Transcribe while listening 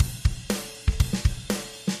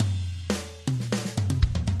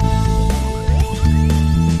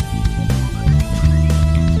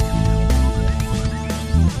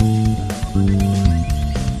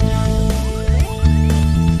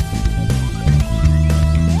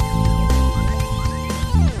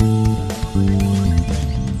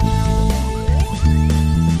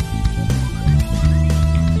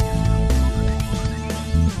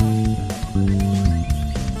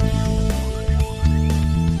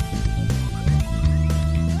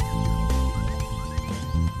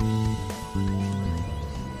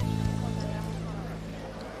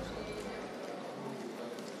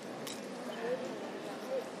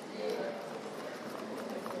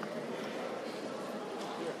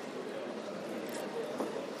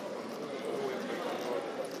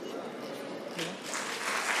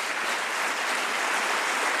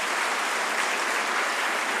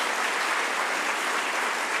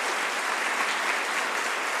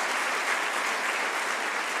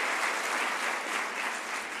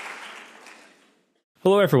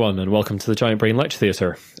Hello everyone and welcome to the Giant Brain Lecture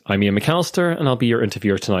Theatre. I'm Ian McAllister and I'll be your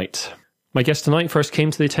interviewer tonight. My guest tonight first came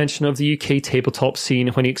to the attention of the UK tabletop scene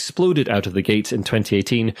when he exploded out of the gates in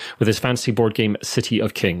 2018 with his fantasy board game City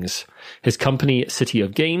of Kings. His company, City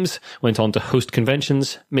of Games, went on to host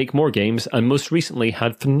conventions, make more games, and most recently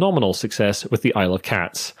had phenomenal success with the Isle of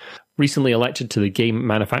Cats. Recently elected to the Game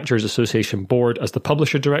Manufacturers Association board as the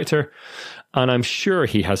publisher director, and I'm sure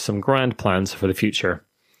he has some grand plans for the future.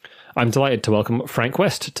 I'm delighted to welcome Frank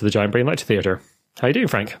West to the Giant Brain Lecture Theatre. How are you doing,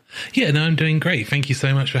 Frank? Yeah, no, I'm doing great. Thank you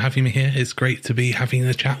so much for having me here. It's great to be having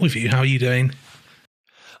a chat with you. How are you doing?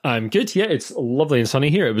 I'm good. Yeah, it's lovely and sunny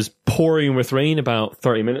here. It was pouring with rain about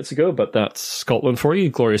 30 minutes ago, but that's Scotland for you.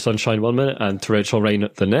 Glorious sunshine one minute and torrential rain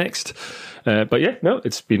the next. But yeah, no,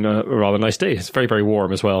 it's been a rather nice day. It's very, very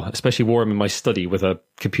warm as well, especially warm in my study with a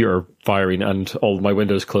computer firing and all my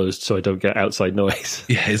windows closed so I don't get outside noise.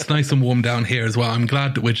 Yeah, it's nice and warm down here as well. I'm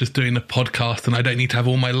glad that we're just doing a podcast and I don't need to have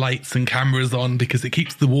all my lights and cameras on because it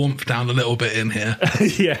keeps the warmth down a little bit in here.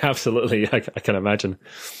 Yeah, absolutely. I can imagine.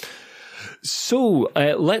 So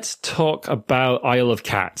let's talk about Isle of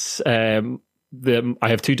Cats. I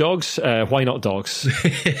have two dogs. Why not dogs?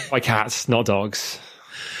 Why cats, not dogs?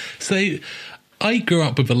 So I grew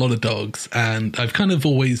up with a lot of dogs and I've kind of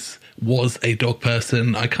always was a dog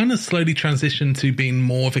person. I kind of slowly transitioned to being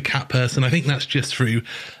more of a cat person. I think that's just through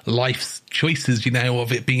life's choices, you know,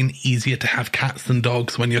 of it being easier to have cats than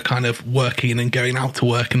dogs when you're kind of working and going out to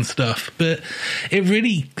work and stuff. But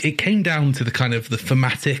it came down to the kind of the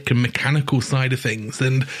thematic and mechanical side of things.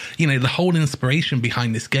 And, you know, the whole inspiration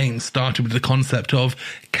behind this game started with the concept of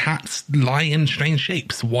cats lie in strange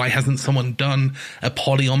shapes. Why hasn't someone done a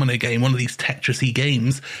polyomino game, one of these Tetris-y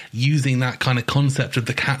games, using that kind of concept of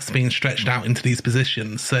the cats being stretched out into these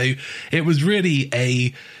positions? So it was really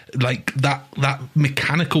that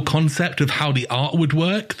mechanical concept of how the art would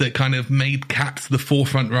work that kind of made cats the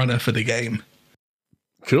forefront runner for the game.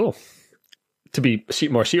 Cool. To be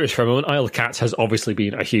more serious for a moment, Isle of Cats has obviously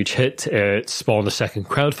been a huge hit. It spawned a second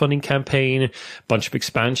crowdfunding campaign, bunch of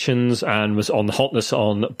expansions, and was on the hotness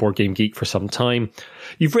on Board Game Geek for some time.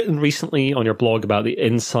 You've written recently on your blog about the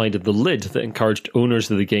inside of the lid that encouraged owners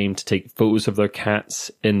of the game to take photos of their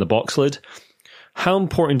cats in the box lid. How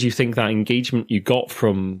important do you think that engagement you got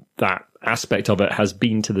from that aspect of it has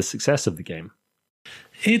been to the success of the game?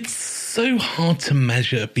 It's so hard to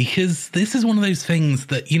measure because this is one of those things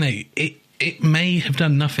that, you know, it may have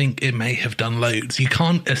done nothing, it may have done loads. You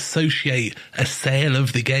can't associate a sale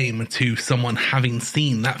of the game to someone having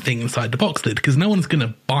seen that thing inside the box lid because no one's going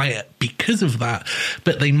to buy it because of that,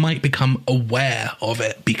 but they might become aware of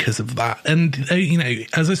it because of that. And, you know,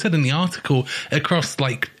 as I said in the article, across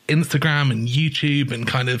like Instagram and YouTube and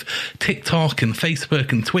kind of TikTok and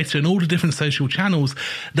Facebook and Twitter and all the different social channels,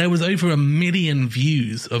 there was over 1 million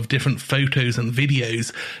views of different photos and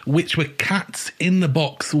videos, which were cats in the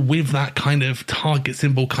box with that kind of target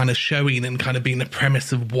symbol kind of showing and kind of being the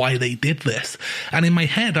premise of why they did this. And in my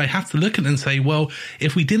head, I have to look at it and say, well,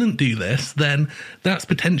 if we didn't do this, then that's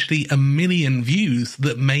potentially 1 million views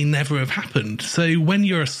that may never have happened. So when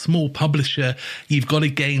you're a small publisher, you've got a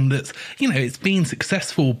game that's, you know, it's been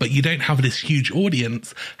successful, but you don't have this huge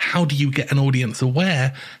audience. How do you get an audience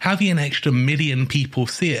aware? Having an extra 1 million people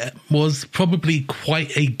see it was probably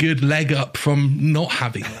quite a good leg up from not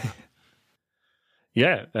having it.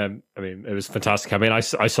 Yeah, I mean, it was fantastic. I mean, I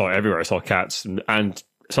saw it everywhere. I saw cats and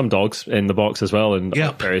some dogs in the box as well, and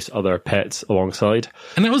various other pets alongside.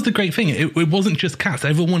 And that was the great thing. It wasn't just cats.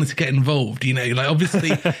 Everyone wanted to get involved, you know, like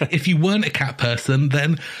obviously if you weren't a cat person,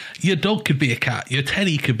 then your dog could be a cat, your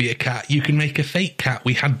teddy could be a cat, you can make a fake cat.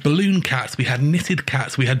 We had balloon cats, we had knitted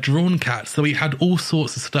cats, we had drawn cats, so we had all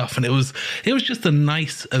sorts of stuff, and it was just a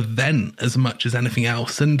nice event as much as anything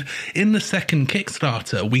else. And in the second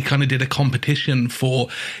Kickstarter, we kind of did a competition for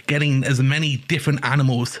getting as many different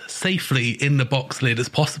animals safely in the box lid as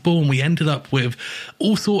possible, and we ended up with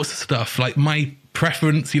all sorts of stuff. Like my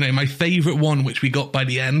preference, you know, my favorite one, which we got by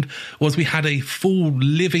the end, was we had a full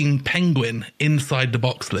living penguin inside the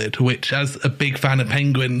box lid, which, as a big fan of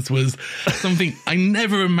penguins, was something I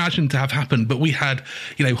never imagined to have happened. But we had,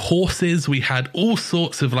 you know, horses, we had all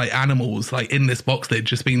sorts of like animals like in this box lid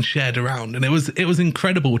just being shared around, and it was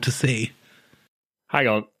incredible to see. Hang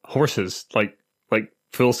on, horses, like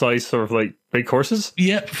full size sort of like big horses?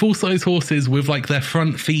 Yep, full size horses with like their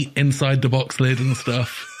front feet inside the box lid and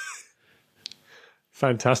stuff.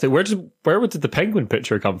 Fantastic. Where did the penguin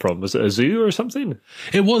picture come from? Was it a zoo or something?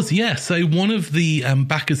 It was, yeah. So one of the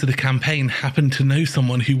backers of the campaign happened to know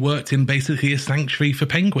someone who worked in basically a sanctuary for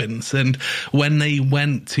penguins. And when they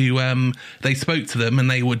went to, they spoke to them and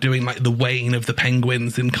they were doing like the weighing of the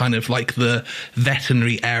penguins in kind of like the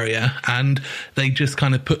veterinary area. And they just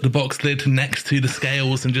kind of put the box lid next to the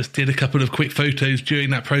scales and just did a couple of quick photos during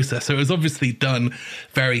that process. So it was obviously done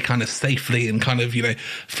very kind of safely and kind of,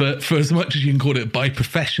 for as much as you can call it by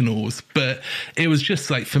professionals. But it was just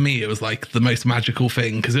like, for me, it was like the most magical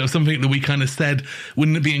thing, because it was something that we kind of said,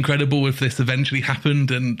 wouldn't it be incredible if this eventually happened?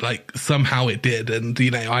 And like somehow it did. And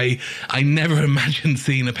I never imagined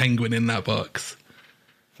seeing a penguin in that box.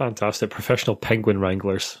 Fantastic. Professional penguin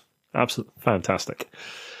wranglers. Absolutely fantastic.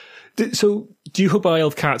 So do you hope Isle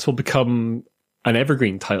of Cats will become an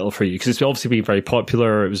evergreen title for you? Because it's obviously been very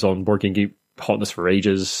popular. It was on Board Game Geek hotness for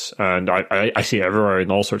ages, and I see it everywhere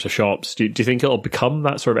in all sorts of shops. Do you think it'll become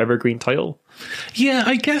that sort of evergreen title? Yeah,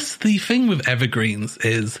 I guess the thing with evergreens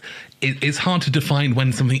is it's hard to define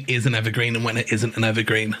when something is an evergreen and when it isn't an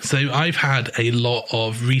evergreen. So I've had a lot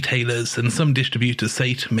of retailers and some distributors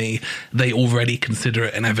say to me they already consider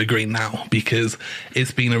it an evergreen now because it's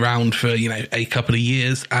been around for, a couple of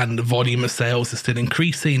years and the volume of sales is still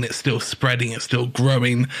increasing, it's still spreading, it's still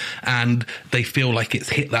growing, and they feel like it's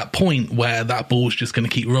hit that point where that ball's just going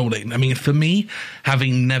to keep rolling. I mean, for me,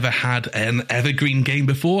 having never had an evergreen game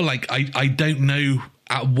before, like I don't know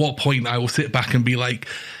at what point I will sit back and be like,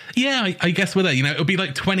 yeah, I guess we're there. It'll be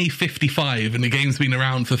like 2055 and the game's been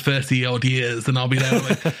around for 30 odd years and I'll be there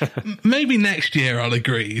like, maybe next year I'll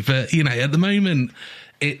agree. But, at the moment,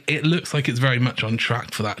 it looks like it's very much on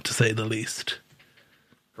track for that, to say the least.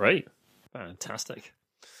 Right. Fantastic.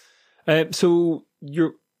 So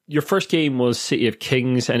your first game was City of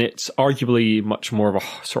Kings, and it's arguably much more of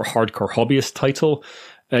a sort of hardcore hobbyist title.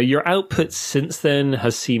 Your output since then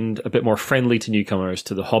has seemed a bit more friendly to newcomers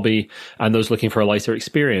to the hobby and those looking for a lighter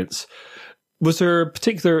experience. Was there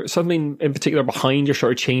something in particular behind your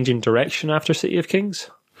sort of change in direction after City of Kings?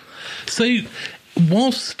 So,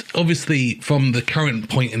 whilst obviously from the current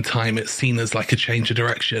point in time it's seen as like a change of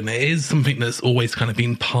direction, it is something that's always kind of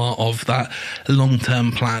been part of that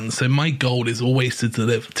long-term plan. So my goal is always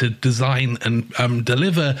to design and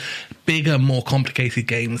deliver bigger, more complicated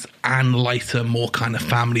games and lighter, more kind of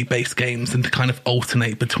family-based games, and to kind of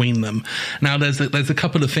alternate between them. Now, there's a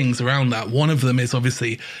couple of things around that. One of them is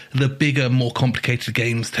obviously the bigger, more complicated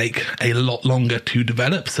games take a lot longer to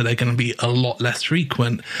develop, so they're going to be a lot less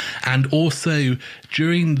frequent. And also,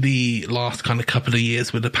 during the last kind of couple of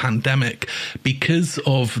years with the pandemic, because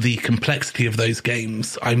of the complexity of those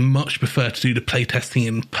games, I much prefer to do the playtesting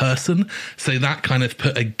in person. So that kind of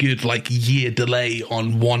put a good year delay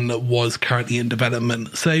on one that was currently in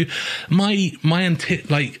development. So I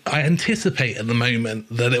anticipate at the moment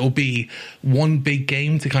that it will be one big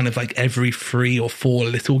game to kind of every 3 or 4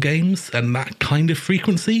 little games and that kind of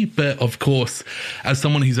frequency. But of course, as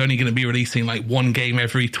someone who's only going to be releasing one game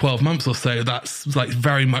every 12 months or so, that's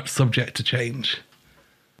very much subject to change.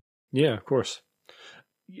 Yeah, of course.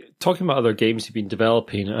 Talking about other games you've been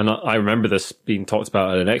developing, and I remember this being talked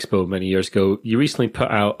about at an expo many years ago, you recently put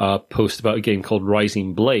out a post about a game called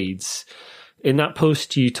Rising Blades. In that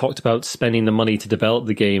post, you talked about spending the money to develop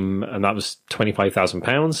the game, and that was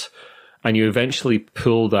 £25,000, and you eventually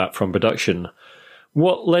pulled that from production.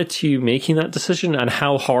 What led to you making that decision, and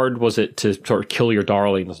how hard was it to sort of kill your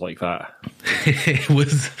darlings like that? It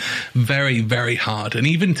was very, very hard. And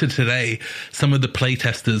even to today, some of the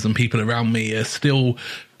playtesters and people around me are still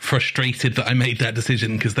frustrated that I made that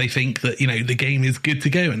decision, because they think that, the game is good to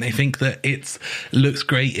go, and they think that it looks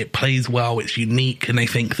great, it plays well, it's unique, and they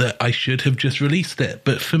think that I should have just released it.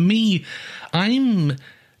 But for me, I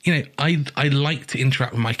like to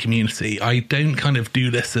interact with my community. I don't kind of do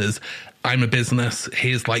this as I'm a business,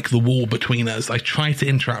 here's the wall between us. I try to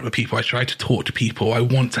interact with people. I try to talk to people. I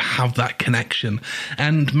want to have that connection.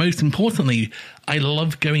 And most importantly, I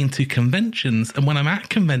love going to conventions. And when I'm at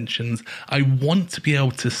conventions, I want to be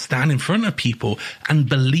able to stand in front of people and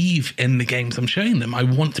believe in the games I'm showing them. I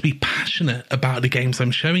want to be passionate about the games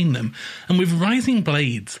I'm showing them. And with Rising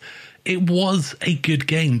Blades, it was a good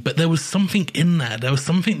game, but there was something in there. There was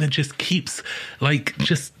something that just keeps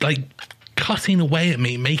cutting away at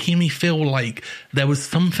me, making me feel like there was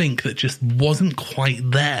something that just wasn't quite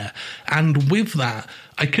there. And with that,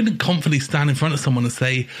 I couldn't confidently stand in front of someone and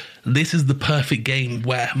say, this is the perfect game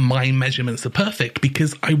where my measurements are perfect,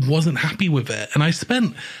 because I wasn't happy with it. And I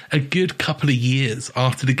spent a good couple of years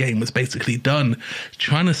after the game was basically done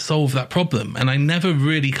trying to solve that problem. And I never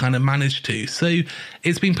really kind of managed to. So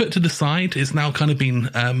it's been put to the side. It's now kind of been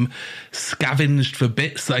scavenged for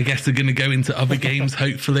bits that I guess are going to go into other games,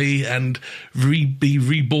 hopefully, and be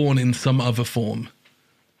reborn in some other form.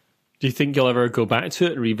 Do you think you'll ever go back to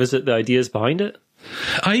it and revisit the ideas behind it?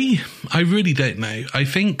 I really don't know. I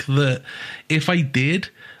think that if I did,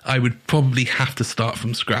 I would probably have to start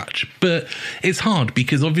from scratch. But it's hard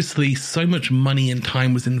because obviously so much money and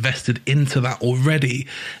time was invested into that already.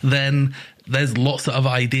 Then there's lots of other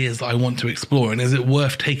ideas that I want to explore. And is it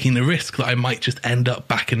worth taking the risk that I might just end up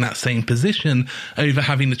back in that same position over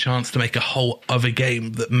having the chance to make a whole other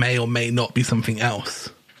game that may or may not be something else?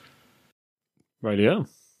 Right, yeah.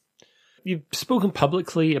 You've spoken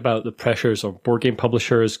publicly about the pressures on board game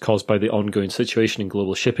publishers caused by the ongoing situation in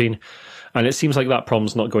global shipping, and it seems like that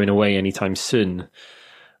problem's not going away anytime soon.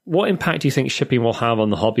 What impact do you think shipping will have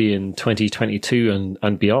on the hobby in 2022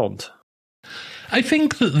 and beyond? I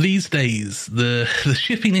think that these days, the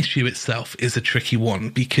shipping issue itself is a tricky one,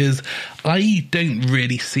 because I don't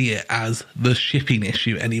really see it as the shipping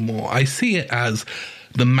issue anymore. I see it as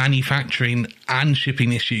the manufacturing and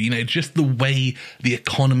shipping issue, you know, just the way the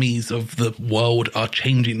economies of the world are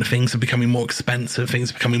changing. Things are becoming more expensive,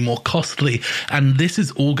 things are becoming more costly, and this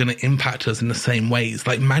is all going to impact us in the same ways.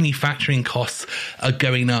 Like, manufacturing costs are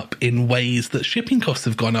going up in ways that shipping costs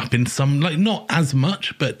have gone up in some, like, not as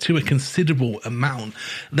much, but to a considerable amount.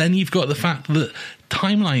 Then you've got the fact that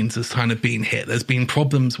timelines has kind of been hit. There's been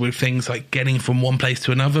problems with things like getting from one place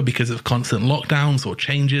to another because of constant lockdowns or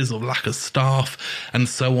changes or lack of staff and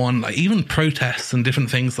so on, like even protests and different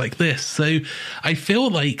things like this. So I feel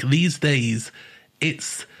like these days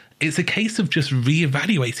it's a case of just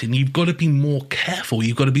reevaluating. You've got to be more careful.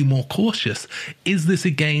 You've got to be more cautious. Is this a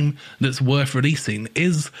game that's worth releasing?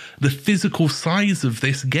 Is the physical size of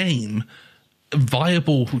this game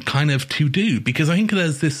viable kind of to do? Because I think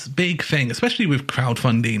there's this big thing, especially with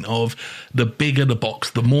crowdfunding, of the bigger the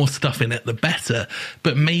box, the more stuff in it, the better.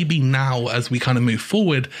 But maybe now, as we kind of move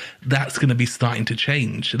forward, that's going to be starting to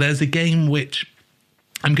change. There's a game which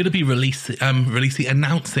I'm going to be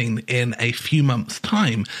announcing in a few months'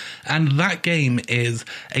 time. And that game is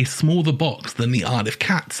a smaller box than the Isle of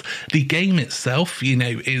Cats. The game itself, you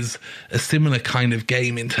know, is a similar kind of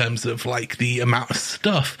game in terms of like the amount of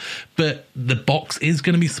stuff, but the box is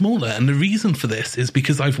going to be smaller. And the reason for this is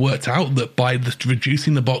because I've worked out that by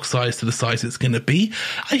reducing the box size to the size it's going to be,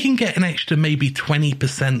 I can get an extra maybe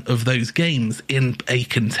 20% of those games in a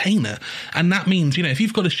container. And that means, you know, if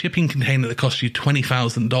you've got a shipping container that costs you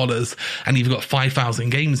 $20,000 and you've got 5,000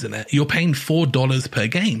 games in it, you're paying $4 per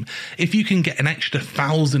game. If you can get an extra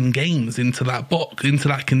 1,000 games into that box, into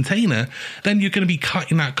that container, then you're going to be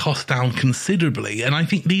cutting that cost down considerably. And I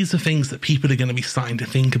think these are things that people are going to be starting to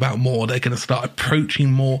think about more. They're going to start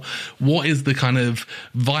approaching more, what is the kind of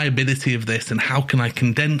viability of this and how can I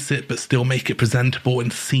condense it but still make it presentable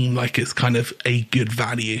and seem like it's kind of a good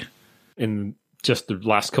value. In just the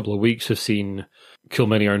last couple of weeks, we've seen Kill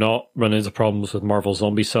Many or Not run into problems with Marvel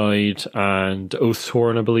Zombicide, and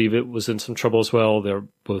Oathsworn, I believe it was in some trouble as well. They're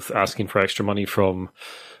both asking for extra money from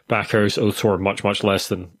backers. Oathsworn much less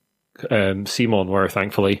than Simon were,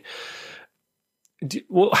 thankfully.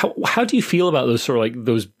 How do you feel about those sort of like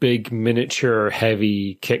those big miniature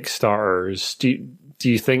heavy Kickstarters? Do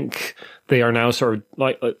you think they are now sort of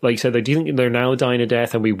like you said, do you think they're now dying a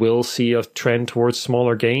death and we will see a trend towards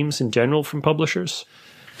smaller games in general from publishers?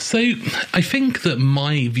 So I think that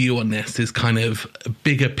my view on this is kind of a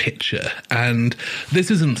bigger picture, and this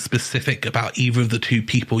isn't specific about either of the two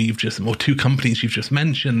companies you've just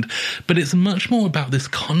mentioned, but it's much more about this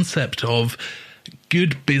concept of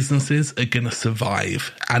good businesses are going to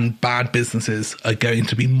survive and bad businesses are going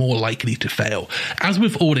to be more likely to fail. As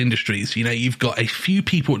with all industries, you know, you've got a few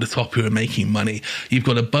people at the top who are making money. You've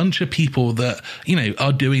got a bunch of people that, you know,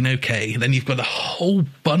 are doing okay. Then you've got a whole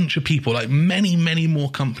bunch of people, like many more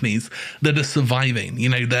companies that are surviving. You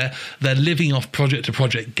know, they're living off project to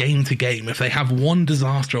project, game to game. If they have one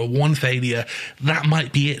disaster or one failure, that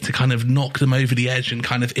might be it to kind of knock them over the edge and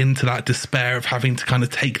kind of into that despair of having to kind of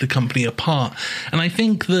take the company apart. And I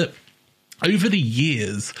think that over the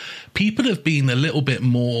years, people have been a little bit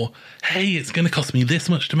more, hey, it's going to cost me this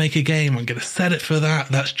much to make a game. I'm going to set it for that.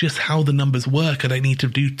 That's just how the numbers work. I don't need to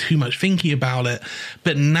do too much thinking about it.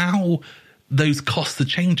 But now those costs are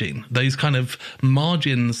changing. Those kind of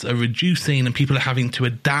margins are reducing and people are having to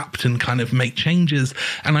adapt and kind of make changes.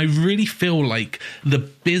 And I really feel like the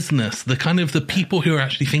business, the kind of the people who are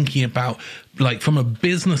actually thinking about, like from a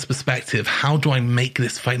business perspective, how do I make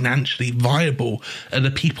this financially viable, are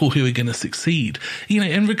the people who are going to succeed. You know,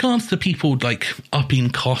 in regards to people like upping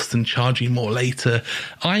costs and charging more later,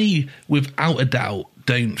 I, without a doubt,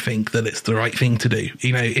 don't think that it's the right thing to do.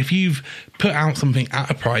 You know, if you've put out something at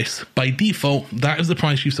a price, by default, that is the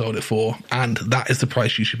price you sold it for, and that is the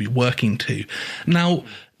price you should be working to. Now,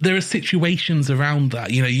 there are situations around that.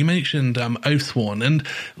 You know, you mentioned Oathsworn, and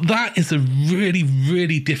that is a really,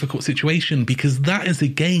 really difficult situation because that is a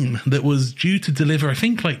game that was due to deliver, I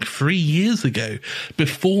think, like 3 years ago,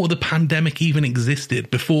 before the pandemic even existed,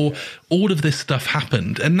 before all of this stuff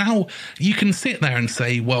happened. And now you can sit there and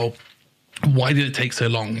say, well, why did it take so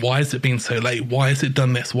long? Why has it been so late? Why has it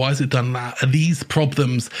done this? Why has it done that? Are these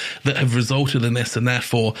problems that have resulted in this and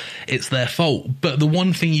therefore it's their fault? But the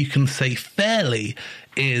one thing you can say fairly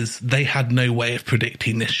is they had no way of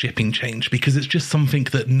predicting this shipping change because it's just something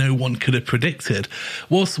that no one could have predicted.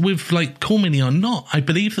 Whilst with like Cool Mini or not, I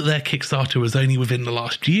believe that their Kickstarter was only within the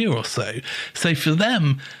last year or so. So for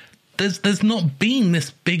them, there's not been this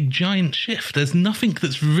big giant shift. There's nothing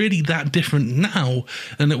that's really that different now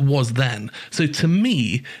than it was then. So to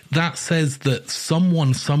me, that says that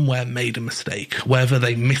someone somewhere made a mistake, whether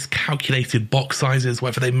they miscalculated box sizes,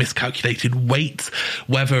 whether they miscalculated weights,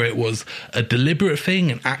 whether it was a deliberate thing,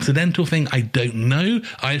 an accidental thing, I don't know.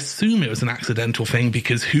 I assume it was an accidental thing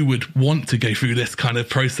because who would want to go through this kind of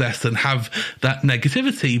process and have that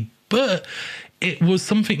negativity? But it was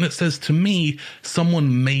something that says to me,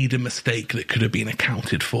 someone made a mistake that could have been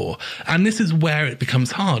accounted for. And this is where it becomes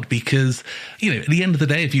hard because, you know, at the end of the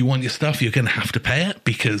day, if you want your stuff, you're going to have to pay it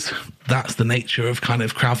because that's the nature of kind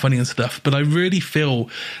of crowdfunding and stuff. But I really feel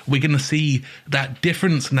we're going to see that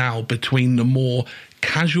difference now between the more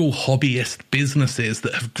casual hobbyist businesses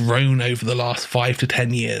that have grown over the last 5 to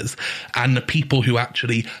 10 years and the people who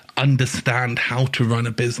actually understand how to run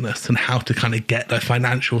a business and how to kind of get the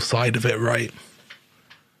financial side of it right.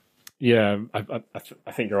 Yeah,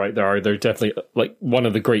 I think you're right. There definitely, like, one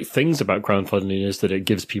of the great things about crowdfunding is that it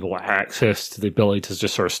gives people access to the ability to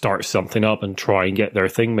just sort of start something up and try and get their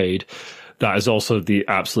thing made. That is also the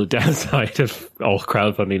absolute downside of all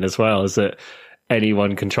crowdfunding as well, is that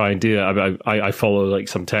anyone can try and do it. I mean, I follow like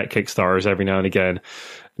some tech Kickstarters every now and again,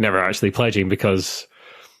 never actually pledging because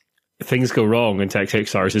things go wrong in tech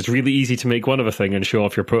Kickstarters. It's really easy to make one of a thing and show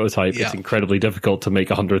off your prototype. Yeah. It's incredibly difficult to make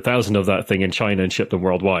 100,000 of that thing in China and ship them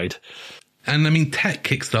worldwide. And I mean, tech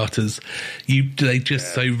Kickstarters, they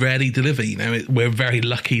just so rarely deliver. You know, we're very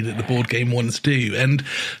lucky that the board game ones do. And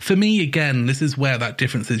for me, again, this is where that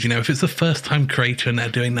difference is. You know, if it's a first time creator and they're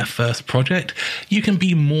doing their first project, you can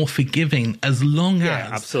be more forgiving as long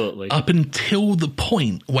as absolutely. Up until the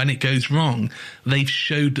point when it goes wrong, they've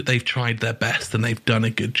showed that they've tried their best and they've done a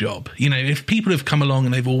good job. You know, if people have come along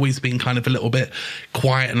and they've always been kind of a little bit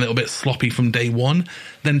quiet and a little bit sloppy from day one,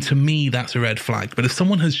 then to me, that's a red flag. But if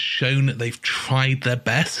someone has shown that they've tried their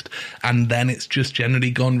best and then it's just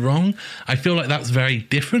generally gone wrong, I feel like that's very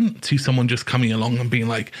different to someone just coming along and being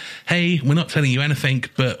like, hey, we're not telling you anything,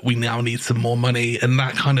 but we now need some more money. And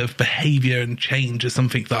that kind of behavior and change is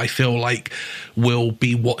something that I feel like will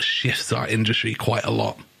be what shifts our industry quite a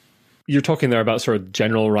lot. You're talking there about sort of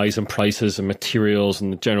general rise in prices and materials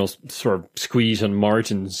and the general sort of squeeze on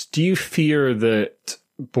margins. Do you fear that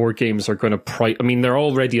board games are going to price? I mean, they're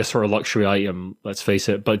already a sort of luxury item, let's face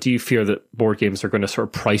it, but do you fear that board games are going to sort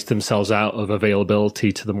of price themselves out of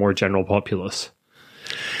availability to the more general populace?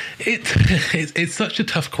 It's such a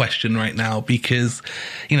tough question right now because,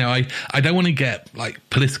 you know, I don't want to get like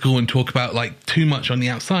political and talk about like too much on the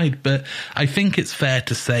outside, but I think it's fair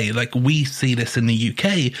to say, like, we see this in the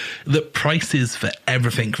UK, that prices for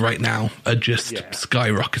everything right now are just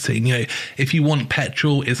skyrocketing. You know, if you want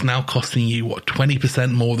petrol, it's now costing you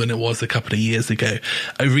 20% more than it was a couple of years ago.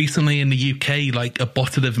 Recently in the UK, like a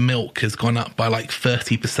bottle of milk has gone up by like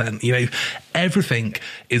 30%. You know, everything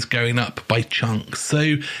is going up by chunks.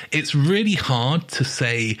 So it's really hard to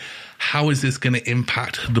say, how is this going to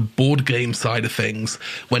impact the board game side of things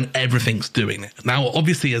when everything's doing it? Now,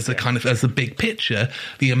 obviously, as a big picture,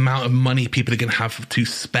 the amount of money people are going to have to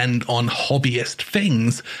spend on hobbyist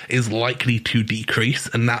things is likely to decrease,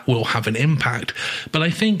 and that will have an impact. But I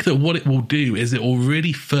think that what it will do is it will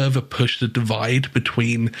really further push the divide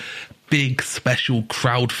between big special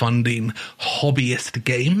crowdfunding hobbyist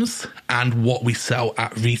games and what we sell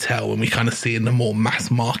at retail and we kind of see in the more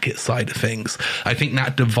mass market side of things. I think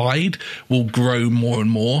that divide will grow more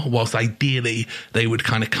and more, whilst ideally they would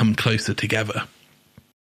kind of come closer together.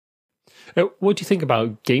 What do you think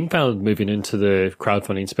about GameFound moving into the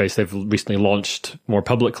crowdfunding space? They've recently launched more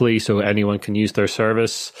publicly, so anyone can use their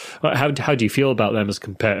service. How do you feel about them as a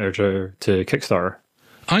competitor to Kickstarter?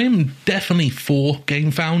 I am definitely for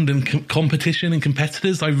GameFound and competition and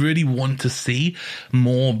competitors. I really want to see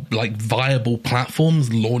more like viable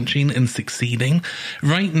platforms launching and succeeding.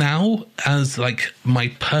 Right now, as like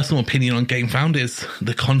my personal opinion on GameFound is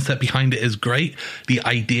the concept behind it is great. The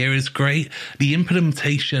idea is great. The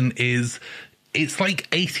implementation it's like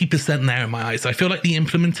 80% there in my eyes. I feel like the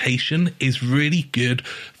implementation is really good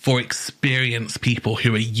for experienced people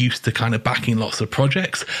who are used to kind of backing lots of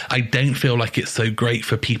projects. I don't feel like it's so great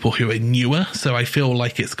for people who are newer. So I feel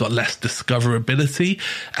like it's got less discoverability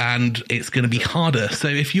and it's going to be harder. So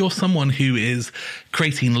if you're someone who is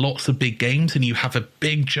creating lots of big games and you have a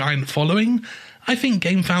big giant following, I think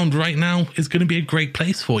GameFound right now is going to be a great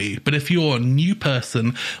place for you. But if you're a new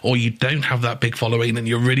person or you don't have that big following and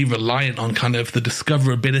you're really reliant on kind of the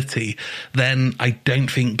discoverability, then I don't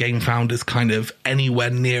think GameFound is kind of anywhere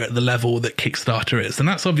near at the level that Kickstarter is. And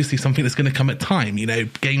that's obviously something that's going to come at time. You know,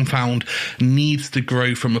 GameFound needs to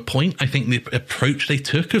grow from a point. I think the approach they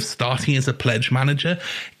took of starting as a pledge manager,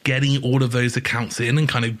 getting all of those accounts in and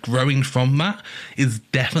kind of growing from that is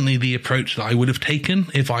definitely the approach that I would have taken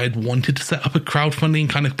if I had wanted to set up a crowdfunding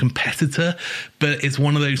kind of competitor. But it's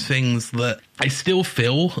one of those things that I still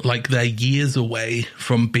feel like they're years away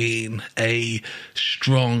from being a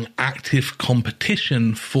strong, active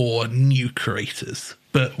competition for new creators.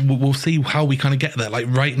 But we'll see how we kind of get there. Like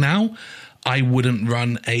right now, I wouldn't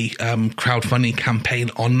run a crowdfunding campaign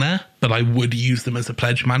on there, but I would use them as a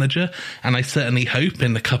pledge manager. And I certainly hope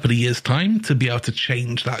in a couple of years' time to be able to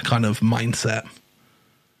change that kind of mindset.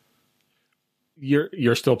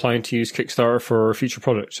 You're still planning to use Kickstarter for future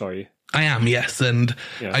projects, are you? I am, yes. And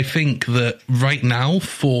yeah. I think that right now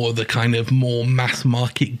for the kind of more mass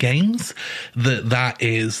market games, that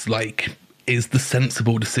is the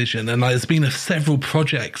sensible decision. And there's been several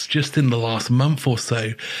projects just in the last month or so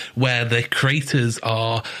where the creators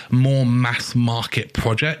are more mass market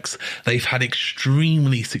projects. They've had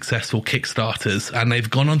extremely successful Kickstarters and they've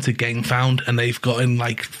gone onto GameFound and they've gotten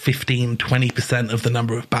like 15-20% of the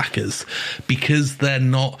number of backers because they're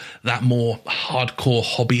not that more hardcore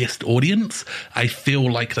hobbyist audience. I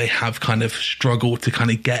feel like they have kind of struggled to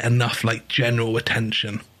kind of get enough like general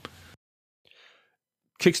attention.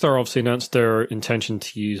 Kickstarter obviously announced their intention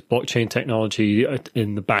to use blockchain technology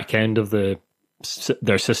in the back end of their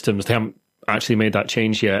systems. They haven't actually made that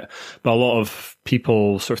change yet, but a lot of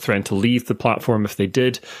people sort of threatened to leave the platform if they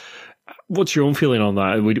did. What's your own feeling on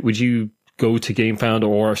that? Would you go to GameFound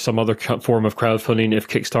or some other form of crowdfunding if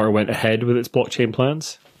Kickstarter went ahead with its blockchain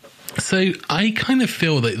plans? So I kind of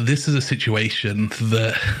feel that this is a situation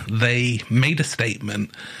that they made a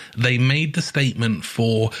statement. They made the statement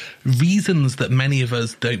for reasons that many of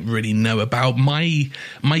us don't really know about. My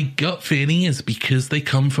gut feeling is because they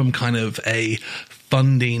come from kind of a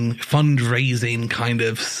fundraising kind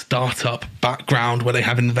of startup background where they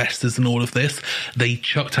have investors and all of this. They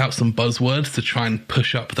chucked out some buzzwords to try and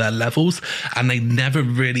push up their levels, and they never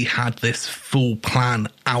really had this full plan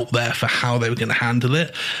out there for how they were going to handle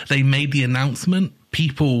it. They made the announcement.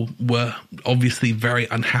 People were obviously very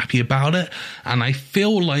unhappy about it, and I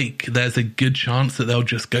feel like there's a good chance that they'll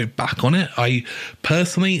just go back on it. I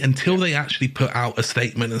personally, until they actually put out a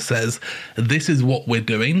statement and says, this is what we're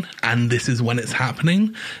doing and this is when it's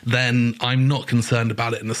happening, then I'm not concerned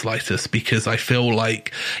about it in the slightest, because I feel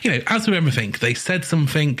like, you know, as with everything, they said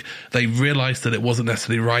something, they realized that it wasn't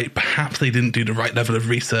necessarily right, perhaps they didn't do the right level of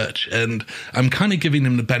research, and I'm kind of giving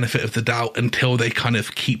them the benefit of the doubt until they kind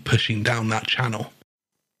of keep pushing down that channel.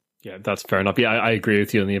 Yeah, that's fair enough. Yeah, I agree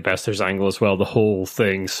with you on the investors angle as well. The whole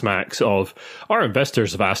thing smacks of our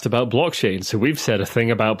investors have asked about blockchain, so we've said a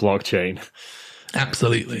thing about blockchain.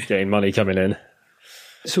 Absolutely. Getting money coming in.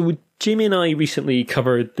 So Jamie and I recently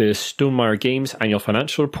covered the Stonemaier Games annual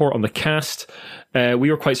financial report on the cast.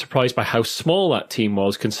 We were quite surprised by how small that team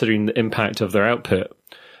was considering the impact of their output.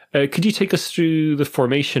 Could you take us through the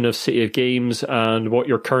formation of City of Games and what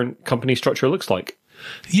your current company structure looks like?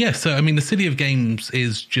 Yeah, so I mean, the City of Games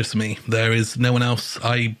is just me. There is no one else.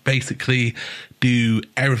 I basically do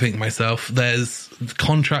everything myself. There's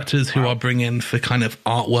contractors who I bring in for kind of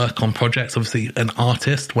artwork on projects, obviously an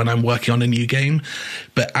artist when I'm working on a new game.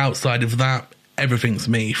 But outside of that, everything's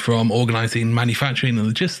me, from organizing manufacturing and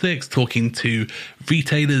logistics, talking to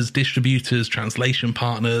retailers, distributors, translation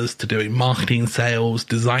partners, to doing marketing, sales,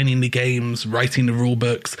 designing the games, writing the rule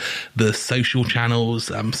books, the social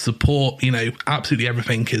channels, support, you know, absolutely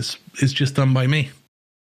everything is just done by me.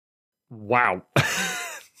 Wow.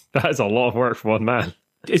 That is a lot of work for one man.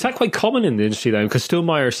 Is that quite common in the industry then? Because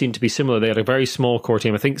Stonemaier seemed to be similar. They had a very small core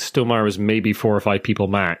team. I think Stonemaier was maybe 4 or 5 people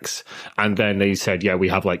max. And then they said, yeah, we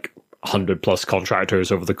have like 100 plus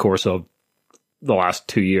contractors over the course of the last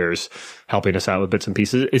 2 years helping us out with bits and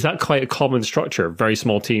pieces. Is that quite a common structure? Very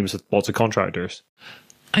small teams with lots of contractors?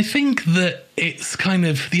 I think that it's kind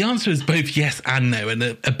of, the answer is both yes and no. And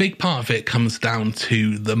a big part of it comes down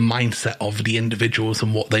to the mindset of the individuals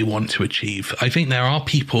and what they want to achieve. I think there are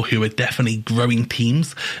people who are definitely growing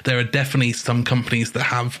teams. There are definitely some companies that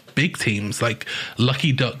have big teams, like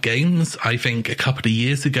Lucky Duck Games, I think a couple of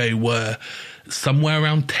years ago were somewhere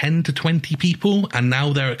around 10 to 20 people, and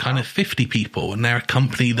now they're at kind of 50 people, and they're a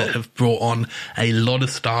company that have brought on a lot of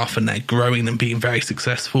staff and they're growing and being very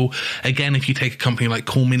successful. Again, if you take a company like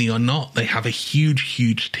Cool Mini or Not, they have a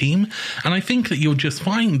huge team, and I think that you'll just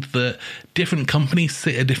find that different companies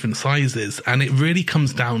sit at different sizes, and it really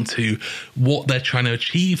comes down to what they're trying to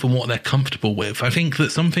achieve and what they're comfortable with. I think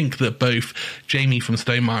that something that both Jamie from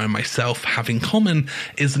Stonemaier and myself have in common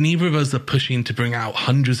is neither of us are pushing to bring out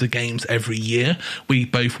hundreds of games every year. We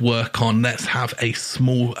both work on, let's have a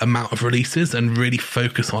small amount of releases and really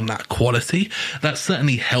focus on that quality. That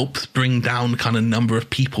certainly helps bring down the kind of number of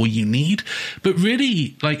people you need. But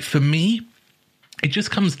really, like for me, it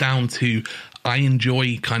just comes down to, I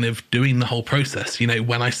enjoy kind of doing the whole process. You know,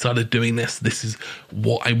 when I started doing this is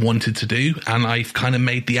what I wanted to do. And I've kind of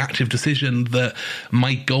made the active decision that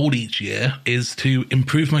my goal each year is to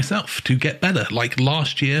improve myself, to get better. Like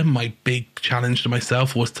last year, my big challenge to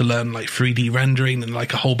myself was to learn like 3D rendering and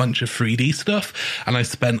like a whole bunch of 3D stuff. And I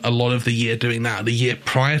spent a lot of the year doing that. The year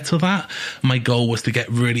prior to that, my goal was to get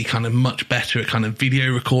really kind of much better at kind of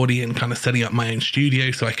video recording and kind of setting up my own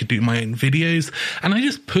studio so I could do my own videos. And I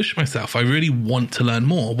just pushed myself. I really want to learn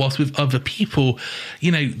more. Whilst with other people,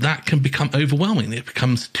 you know, that can become overwhelming. It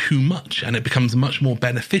becomes too much, and it becomes much more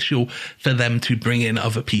beneficial for them to bring in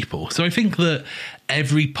other people. So I think that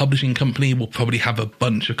every publishing company will probably have a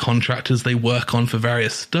bunch of contractors they work on for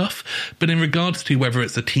various stuff. But in regards to whether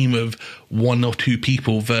it's a team of 1 or 2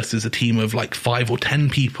 people versus a team of like 5 or 10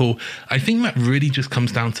 people, I think that really just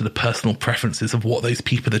comes down to the personal preferences of what those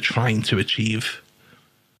people are trying to achieve.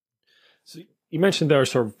 You mentioned they're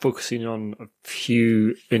sort of focusing on a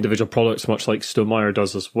few individual products, much like Stonemaier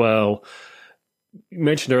does as well. You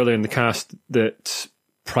mentioned earlier in the cast that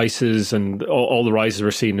prices and all the rises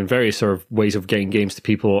we're seeing in various sort of ways of getting games to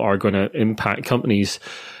people are going to impact companies.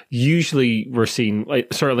 Usually we're seeing,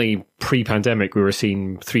 like, certainly pre-pandemic, we were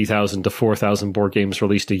seeing 3,000 to 4,000 board games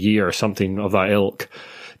released a year or something of that ilk.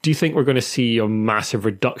 Do you think we're going to see a massive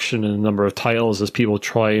reduction in the number of titles as people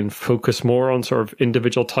try and focus more on sort of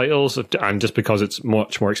individual titles, and just because it's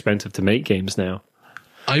much more expensive to make games now?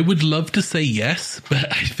 I would love to say yes,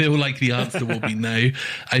 but I feel like the answer will be no.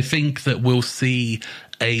 I think that we'll see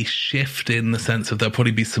a shift in the sense of there'll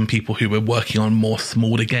probably be some people who are working on more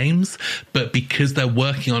smaller games, but because they're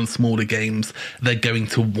working on smaller games, they're going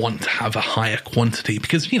to want to have a higher quantity.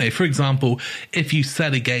 Because, you know, for example, if you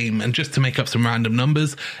set a game, and just to make up some random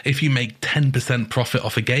numbers, if you make 10% profit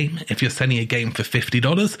off a game, if you're selling a game for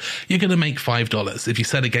 $50, you're going to make $5. If you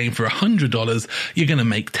set a game for $100, you're going to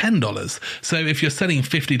make $10. So if you're selling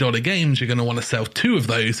 $50 games, you're going to want to sell 2 of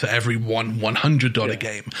those for every one $100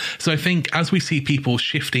 game. So I think as we see people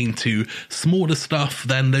shifting to smaller stuff,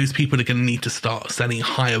 then those people are going to need to start selling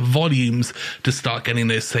higher volumes to start getting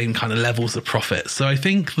those same kind of levels of profit. So I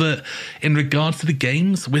think that in regards to the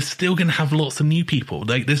games, we're still going to have lots of new people.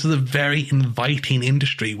 Like, this is a very inviting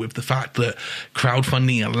industry with the fact that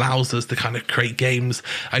crowdfunding allows us to kind of create games.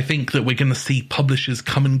 I think that we're going to see publishers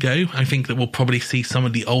come and go. I think that we'll probably see some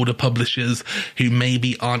of the older publishers who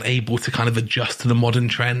maybe aren't able to kind of adjust to the modern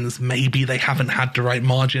trends. Maybe they haven't had the right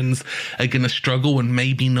margins, are going to struggle and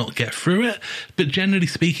maybe not get through it. But generally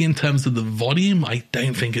speaking, in terms of the volume, I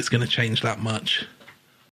don't think it's going to change that much.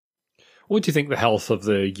 What do you think the health of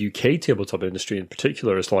the UK tabletop industry in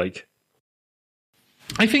particular is like?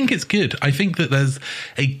 I think it's good. I think that there's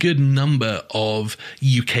a good number of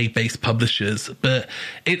UK-based publishers, but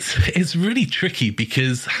it's really tricky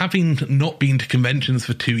because having not been to conventions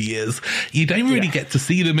for 2 years, you don't really get to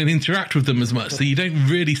see them and interact with them as much. So you don't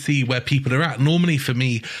really see where people are at. Normally for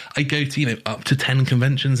me, I go to, you know, up to 10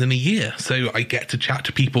 conventions in a year. So I get to chat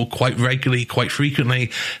to people quite regularly, quite frequently,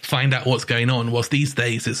 find out what's going on. Whilst these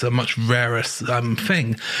days it's a much rarer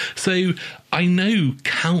thing. So I know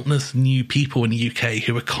countless new people in the UK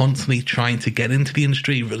who are constantly trying to get into the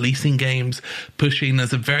industry, releasing games, pushing.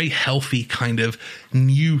 There's a very healthy kind of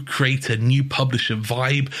new creator, new publisher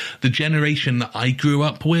vibe. The generation that I grew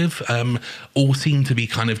up with all seem to be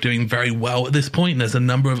kind of doing very well at this point. There's a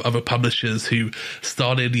number of other publishers who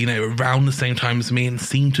started, around the same time as me and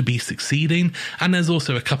seem to be succeeding. And there's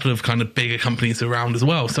also a couple of kind of bigger companies around as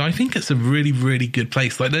well. So I think it's a really, really good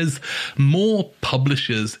place. Like, there's more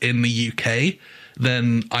publishers in the UK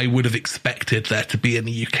than I would have expected there to be in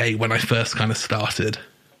the UK when I first kind of started.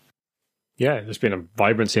 Yeah, there's been a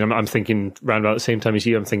vibrancy. I'm thinking around about the same time as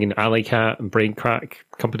you, I'm thinking Alley Cat and Braincrack,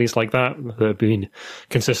 companies like that have been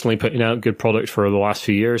consistently putting out good product for the last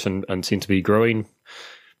few years and seem to be growing,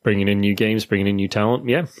 bringing in new games, bringing in new talent.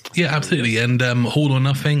 Yeah, absolutely. And All or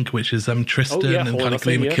Nothing, which is Tristan and kind of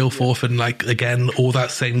Glee McKillforth and like, again, all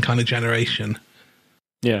that same kind of generation.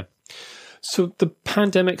 Yeah. So the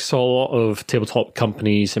pandemic saw a lot of tabletop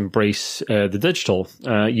companies embrace the digital.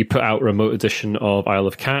 You put out a remote edition of Isle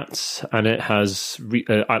of Cats, and it has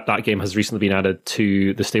that game has recently been added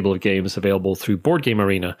to the stable of games available through Board Game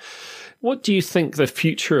Arena. What do you think the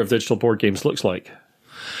future of digital board games looks like?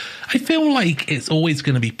 I feel like it's always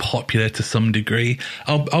going to be popular to some degree.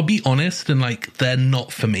 I'll be honest, and like, they're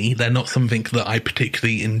not for me. They're not something that I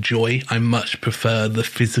particularly enjoy. I much prefer the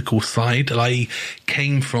physical side. I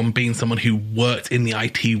came from being someone who worked in the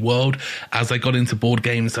IT world. As I got into board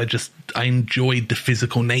games, I enjoyed the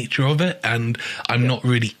physical nature of it, and I'm not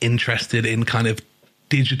really interested in kind of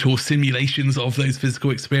digital simulations of those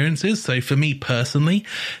physical experiences. So for me personally,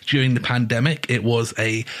 during the pandemic, it was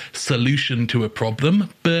a solution to a problem,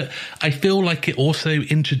 but I feel like it also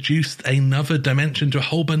introduced another dimension to a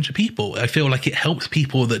whole bunch of people. I feel like it helps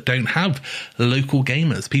people that don't have local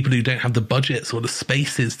gamers, people who don't have the budgets or the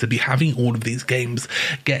spaces to be having all of these games,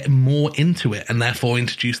 get more into it and therefore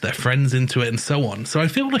introduce their friends into it and so on. So I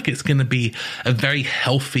feel like it's going to be a very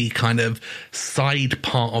healthy kind of side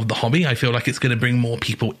part of the hobby. I feel like it's going to bring more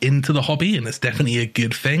people into the hobby, and it's definitely a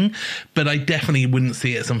good thing, but I definitely wouldn't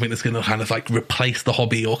see it as something that's going to kind of like replace the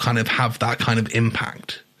hobby or kind of have that kind of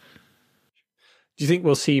impact. Do you think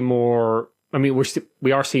we'll see more? I mean,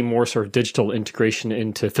 we are seeing more sort of digital integration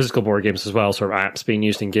into physical board games as well, sort of apps being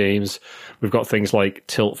used in games. We've got things like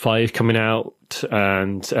Tilt 5 coming out,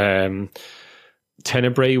 and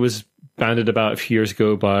Tenebrae was banded about a few years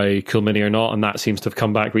ago by Cool Mini or Not, and that seems to have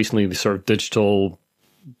come back recently, the sort of digital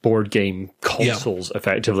board game consoles,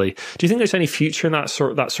 effectively. Do you think there's any future in that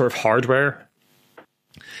sort of hardware?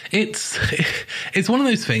 It's one of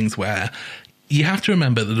those things where you have to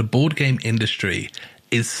remember that the board game industry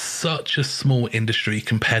is such a small industry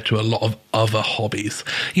compared to a lot of other hobbies.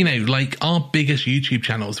 Like our biggest YouTube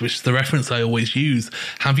channels, which is the reference I always use,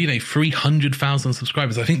 have, 300,000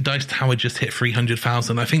 subscribers. I think Dice Tower just hit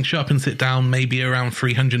 300,000. I think Shut Up and Sit Down maybe around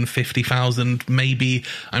 350,000. Maybe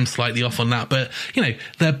I'm slightly off on that, but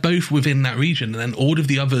they're both within that region. And then all of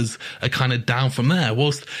the others are kind of down from there.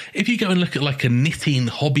 Whilst if you go and look at like a knitting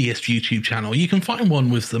hobbyist YouTube channel, you can find one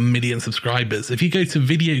with a million subscribers. If you go to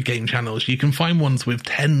video game channels, you can find ones with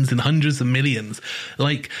tens and hundreds of millions.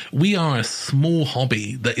 Like, we are a small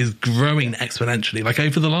hobby that is growing exponentially. Like,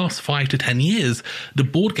 over the last 5 to 10 years, the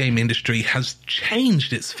board game industry has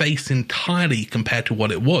changed its face entirely compared to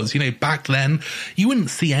what it was. Back then, you wouldn't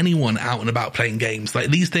see anyone out and about playing games. Like,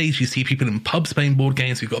 these days, you see people in pubs playing board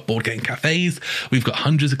games. We've got board game cafes. We've got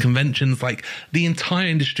hundreds of conventions. Like, the entire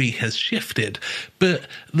industry has shifted. But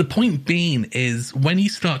the point being is, when you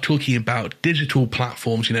start talking about digital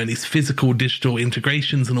platforms, these physical digital integrations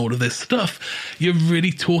and all of this stuff, you're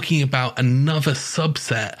really talking about another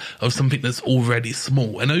subset of something that's already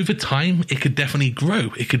small. And over time, it could definitely grow.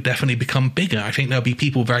 It could definitely become bigger. I think there'll be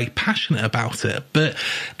people very passionate about it, but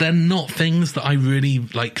they're not things that I really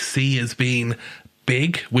see as being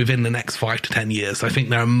big within the next 5 to 10 years. I think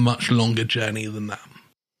they're a much longer journey than that.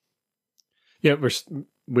 Yeah,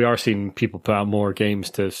 we are seeing people put out more games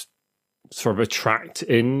to sort of attract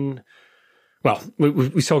in. Well,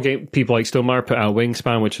 we saw people like Stonemaier put out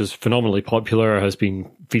Wingspan, which was phenomenally popular, has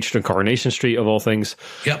been featured on Coronation Street, of all things.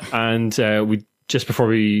 Yep. And we just before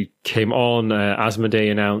we came on,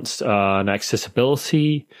 Asmodee announced an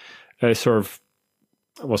accessibility sort of,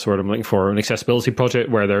 what's the word I'm looking for? An accessibility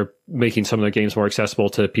project where they're making some of their games more accessible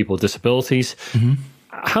to people with disabilities. Mm-hmm.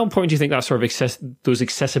 How important do you think that sort of those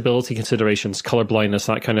accessibility considerations, colorblindness,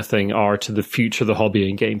 that kind of thing, are to the future of the hobby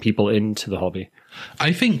and getting people into the hobby?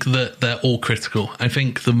 I think that they're all critical. I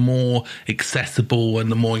think the more accessible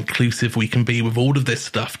and the more inclusive we can be with all of this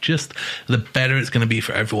stuff, just the better it's going to be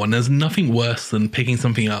for everyone. There's nothing worse than picking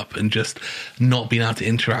something up and just not being able to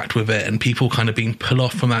interact with it and people kind of being pulled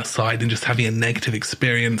off from that side and just having a negative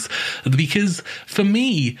experience. Because for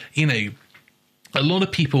me, a lot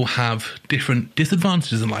of people have different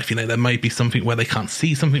disadvantages in life. There may be something where they can't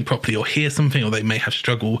see something properly or hear something, or they may have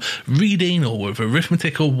struggle reading or with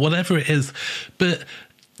arithmetic or whatever it is. But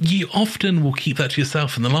you often will keep that to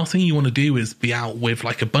yourself. And the last thing you want to do is be out with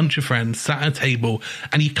like a bunch of friends sat at a table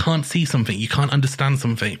and you can't see something, you can't understand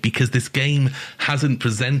something because this game hasn't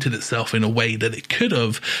presented itself in a way that it could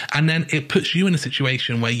have. And then it puts you in a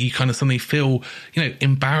situation where you kind of suddenly feel,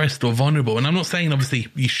 embarrassed or vulnerable. And I'm not saying obviously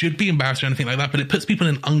you should be embarrassed or anything like that, but it puts people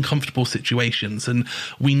in uncomfortable situations. And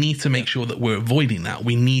we need to make sure that we're avoiding that.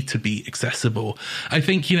 We need to be accessible. I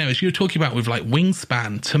think, as you were talking about with like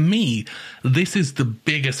Wingspan, to me, this is the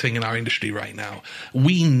biggest thing in our industry right now.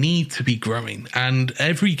 We need to be growing, and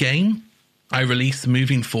every game I release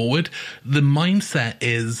moving forward, the mindset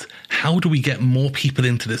is, how do we get more people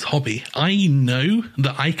into this hobby? I know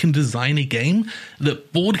that I can design a game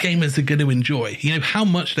that board gamers are going to enjoy. How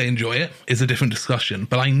much they enjoy it is a different discussion,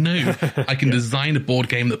 but I know I can design a board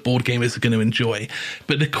game that board gamers are going to enjoy.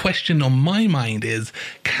 But the question on my mind is,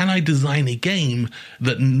 can I design a game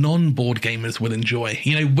that non-board gamers will enjoy?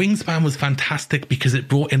 Wingspan was fantastic because it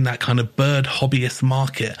brought in that kind of bird hobbyist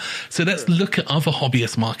market. So let's look at other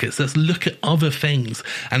hobbyist markets. Let's look at other things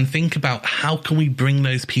and think about how can we bring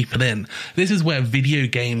those people in. This is where video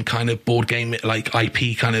game kind of board game like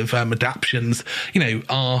IP kind of adaptions,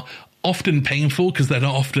 are often painful because they're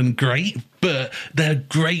not often great, but they're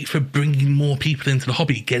great for bringing more people into the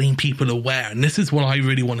hobby, getting people aware. And this is what I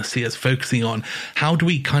really want to see us focusing on. How do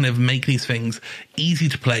we kind of make these things easy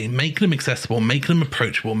to play, make them accessible, make them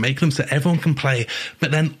approachable, make them so everyone can play, but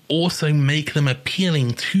then also make them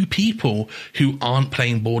appealing to people who aren't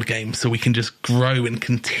playing board games so we can just grow and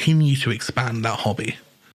continue to expand that hobby.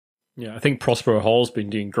 Yeah, I think Prospero Hall's been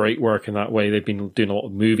doing great work in that way. They've been doing a lot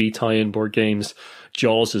of movie tie-in board games.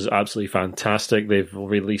 Jaws is absolutely fantastic. They've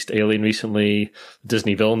released Alien recently.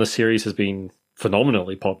 Disney Villainous series has been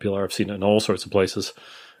phenomenally popular. I've seen it in all sorts of places.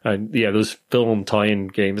 And yeah, those film tie-in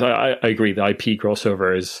games, I agree. The IP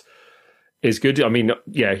crossover is good. I mean,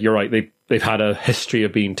 yeah, you're right. They've had a history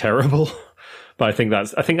of being terrible, but I think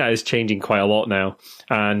that is changing quite a lot now.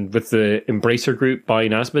 And with the Embracer Group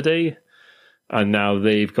buying Asmodee, and now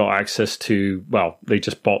they've got access to, well, they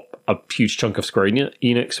just bought a huge chunk of Square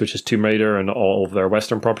Enix, which is Tomb Raider and all of their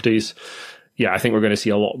Western properties. Yeah, I think we're going to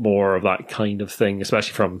see a lot more of that kind of thing,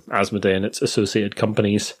 especially from Asmodee and its associated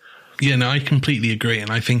companies. Yeah, no, I completely agree. And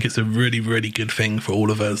I think it's a really, really good thing for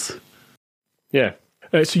all of us. Yeah.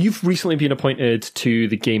 So you've recently been appointed to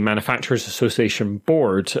the Game Manufacturers Association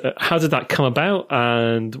board. How did that come about,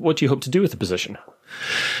 and what do you hope to do with the position?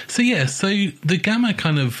 So the GAMA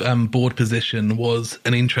kind of board position was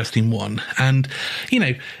an interesting one. And,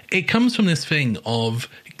 it comes from this thing of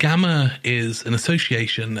GAMA is an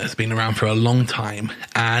association that's been around for a long time.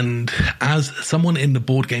 And as someone in the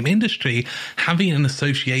board game industry, having an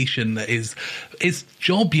association that is, its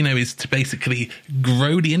job, is to basically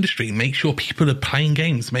grow the industry, make sure people are playing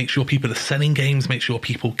games, make sure people are selling games, make sure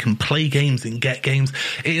people can play games and get games.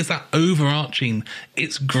 It is that overarching,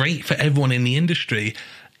 it's great for everyone in the industry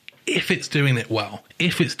if it's doing it well,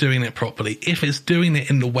 if it's doing it properly, if it's doing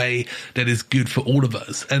it in the way that is good for all of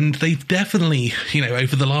us. And they've definitely,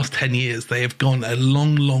 over the last 10 years, they have gone a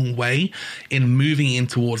long, long way in moving in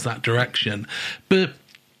towards that direction. But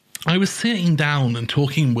I was sitting down and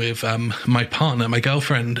talking with my partner, my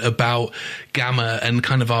girlfriend, about GAMA and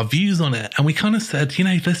kind of our views on it. And we kind of said,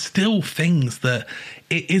 there's still things that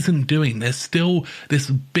it isn't doing. There's still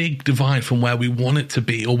this big divide from where we want it to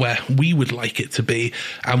be or where we would like it to be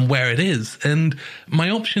and where it is. And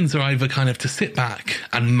my options are either kind of to sit back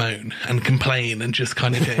and moan and complain and just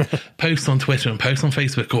kind of post on Twitter and post on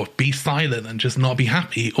Facebook, or be silent and just not be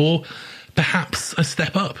happy, or perhaps I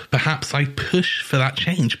step up. Perhaps I push for that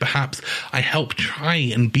change. Perhaps I help try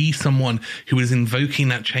and be someone who is invoking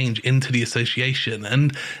that change into the association.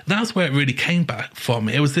 And that's where it really came back from.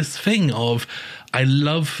 It was this thing of, I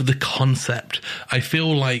love the concept. I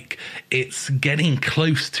feel like it's getting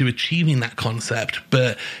close to achieving that concept,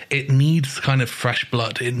 but it needs kind of fresh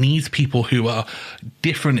blood. It needs people who are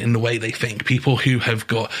different in the way they think, people who have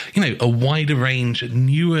got, a wider range, a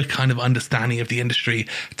newer kind of understanding of the industry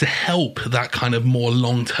to help that kind of more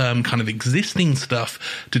long-term kind of existing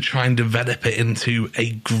stuff to try and develop it into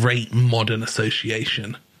a great modern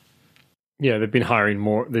association. Yeah, they've been hiring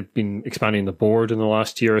more. They've been expanding the board in the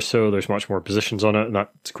last year or so. There's much more positions on it, and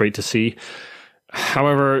that's great to see.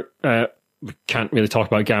 However, we can't really talk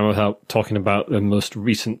about Gamma without talking about the most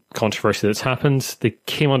recent controversy that's happened. They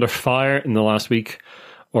came under fire in the last week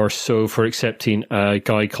or so for accepting a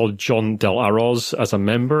guy called John Del Arroz as a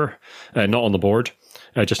member, not on the board,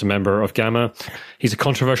 just a member of Gamma. He's a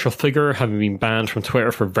controversial figure, having been banned from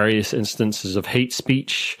Twitter for various instances of hate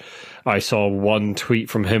speech. I saw one tweet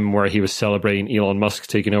from him where he was celebrating Elon Musk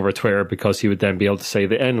taking over Twitter because he would then be able to say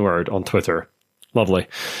the N-word on Twitter. Lovely.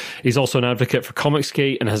 He's also an advocate for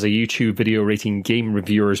Comicsgate and has a YouTube video rating game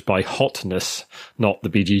reviewers by hotness, not the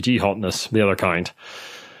BGG hotness, the other kind.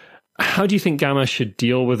 How do you think Gamma should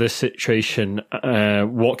deal with this situation?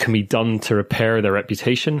 What can be done to repair their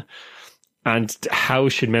reputation? And how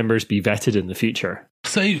should members be vetted in the future?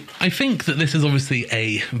 So I think that this is obviously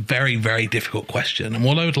a very, very difficult question. And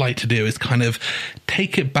what I would like to do is kind of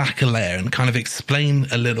take it back a layer and kind of explain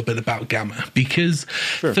a little bit about Gamma. Because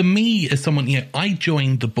for me, as someone, I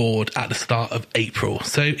joined the board at the start of April.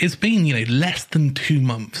 So it's been, less than 2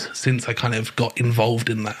 months since I kind of got involved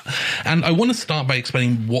in that. And I want to start by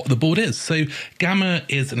explaining what the board is. So Gamma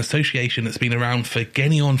is an association that's been around for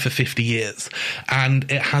getting on for 50 years.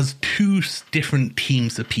 And it has 2 different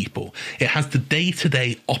teams of people. It has the day-to-day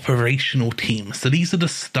operational team. So these are the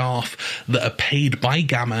staff that are paid by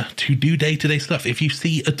Gamma to do day-to-day stuff. If you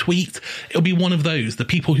see a tweet, it'll be one of those. The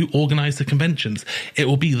people who organize the conventions, it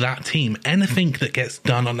will be that team. Anything that gets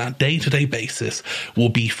done on that day-to-day basis will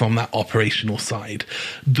be from that operational side.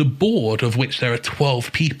 The board, of which there are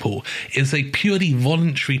 12 people, is a purely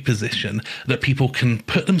voluntary position that people can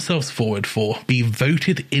put themselves forward for, be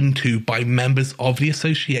voted into by members of the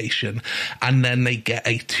association, and then they get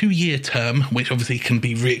a 2-year term, which obviously can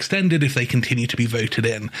be re-extended if they continue to be voted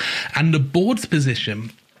in. And the board's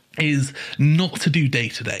position is not to do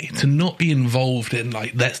day-to-day, to not be involved in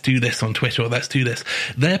let's do this on Twitter or let's do this.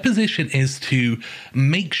 Their position is to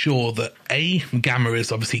make sure that Gamma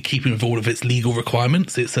is obviously keeping with all of its legal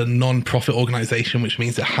requirements. It's a non-profit organization, which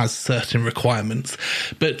means it has certain requirements,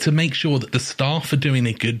 but to make sure that the staff are doing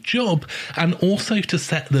a good job, and also to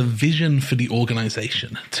set the vision for the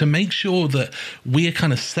organization, to make sure that we're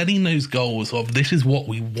kind of setting those goals of this is what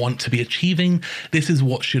we want to be achieving, this is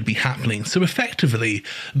what should be happening. So effectively,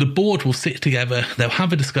 the board will sit together, they'll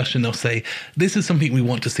have a discussion, they'll say, this is something we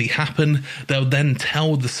want to see happen. They'll then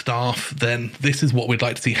tell the staff, then this is what we'd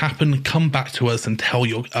like to see happen. Come back to us and tell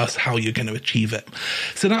us how you're going to achieve it.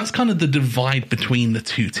 So that's kind of the divide between the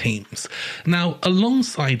 2 teams. Now,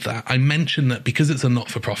 alongside that, I mentioned that because it's a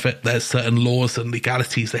not-for-profit, there's certain laws and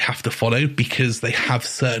legalities they have to follow because they have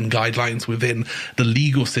certain guidelines within the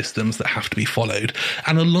legal systems that have to be followed.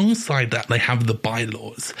 And alongside that, they have the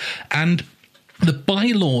bylaws. And the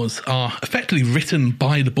bylaws are effectively written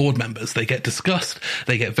by the board members. They get discussed,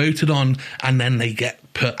 they get voted on, and then they get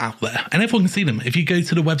put out there. And everyone can see them. If you go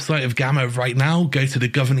to the website of Gamma right now, go to the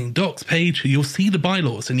governing docs page, you'll see the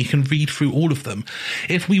bylaws and you can read through all of them.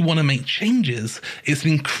 If we want to make changes, it's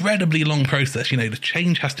an incredibly long process. The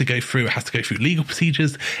change has to go through, it has to go through legal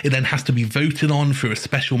procedures. It then has to be voted on through a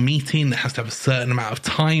special meeting that has to have a certain amount of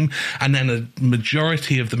time. And then a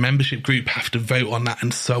majority of the membership group have to vote on that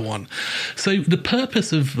and so on. So the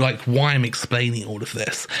purpose of why I'm explaining all of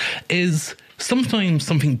this is sometimes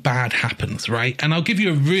something bad happens, right? And I'll give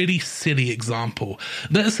you a really silly example.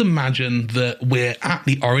 Let's imagine that we're at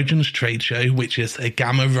the Origins trade show, which is a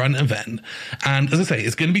Gamma run event. And as I say,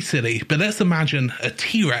 it's going to be silly, but let's imagine a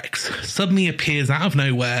T-Rex suddenly appears out of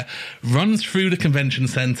nowhere, runs through the convention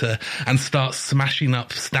center and starts smashing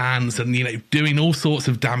up stands and, doing all sorts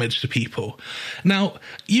of damage to people. Now,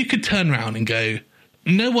 you could turn around and go,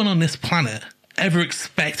 no one on this planet ever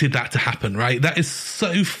expected that to happen, right? That is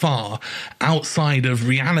so far outside of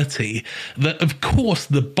reality that, of course,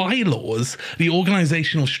 the bylaws, the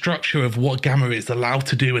organizational structure of what Gamma is allowed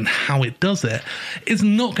to do and how it does it, is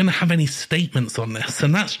not going to have any statements on this,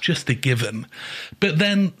 and that's just a given. But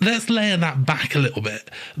then let's layer that back a little bit.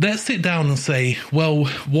 Let's sit down and say, well,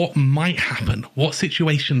 what might happen? What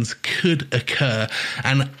situations could occur?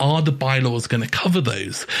 And are the bylaws going to cover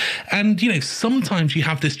those? And, sometimes you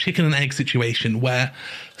have this chicken and egg situation. situation where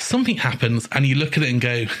something happens and you look at it and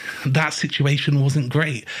go, that situation wasn't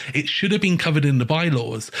great. It should have been covered in the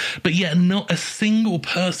bylaws, but yet not a single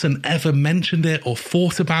person ever mentioned it or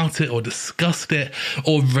thought about it or discussed it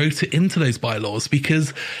or wrote it into those bylaws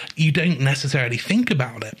because you don't necessarily think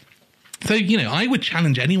about it. So, I would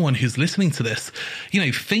challenge anyone who's listening to this,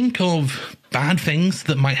 think of bad things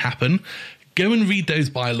that might happen, go and read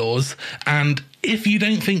those bylaws, and if you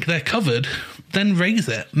don't think they're covered, then raise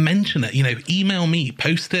it, mention it, email me,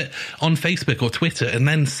 post it on Facebook or Twitter, and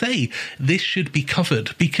then say this should be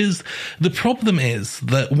covered. Because the problem is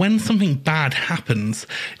that when something bad happens,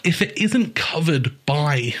 if it isn't covered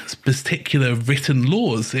by particular written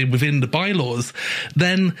laws within the bylaws,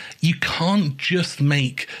 then you can't just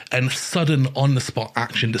make a sudden on-the-spot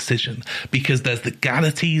action decision, because there's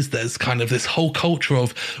legalities, there's kind of this whole culture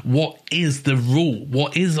of what is the rule,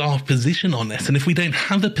 what is our position on this, and if we don't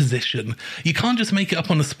have a position, you can't just make it up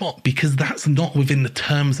on the spot because that's not within the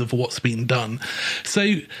terms of what's been done.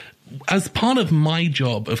 So as part of my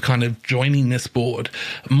job of kind of joining this board,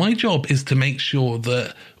 my job is to make sure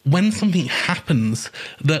that when something happens,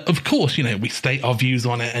 that of course, we state our views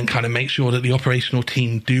on it and kind of make sure that the operational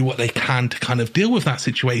team do what they can to kind of deal with that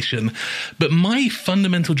situation. But my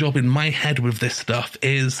fundamental job in my head with this stuff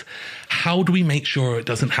is, how do we make sure it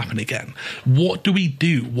doesn't happen again? What do we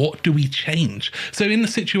do? What do we change? So in the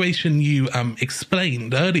situation you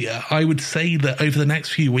explained earlier, I would say that over the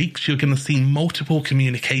next few weeks, you're going to see multiple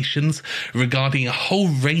communications regarding a whole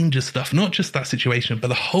range of stuff, not just that situation, but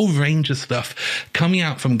a whole range of stuff coming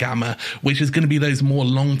out from Gamma, which is going to be those more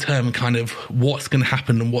long-term kind of what's going to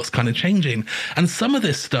happen and what's kind of changing. And some of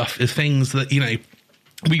this stuff is things that,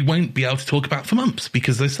 we won't be able to talk about for months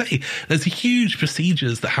because, as I say, there's huge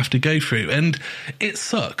procedures that have to go through, and it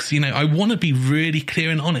sucks. I want to be really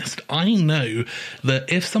clear and honest. I know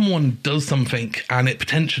that if someone does something and it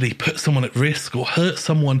potentially puts someone at risk or hurts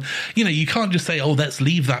someone, you can't just say, oh, let's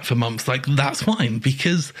leave that for months. Like, that's fine,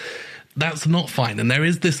 because that's not fine. And there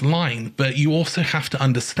is this line, but you also have to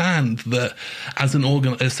understand that as an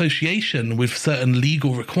association with certain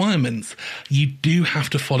legal requirements, you do have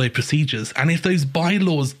to follow procedures. And if those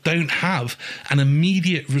bylaws don't have an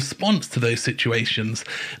immediate response to those situations,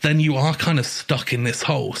 then you are kind of stuck in this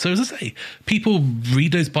hole. So as I say, people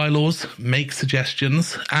read those bylaws, make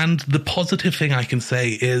suggestions. And the positive thing I can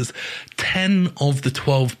say is 10 of the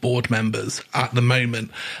 12 board members at the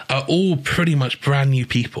moment are all pretty much brand new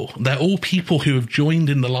people. They're all people who have joined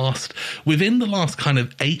within the last kind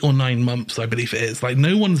of 8 or 9 months, I believe it is. Like,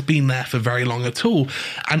 no one's been there for very long at all.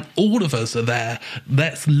 And all of us are there.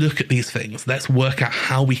 Let's look at these things. Let's work out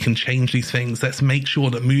how we can change these things. Let's make sure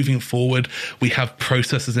that moving forward, we have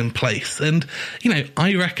processes in place. And,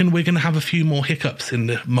 I reckon we're going to have a few more hiccups in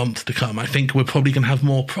the months to come. I think we're probably going to have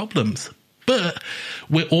more problems. But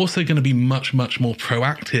we're also going to be much, much more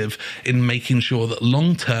proactive in making sure that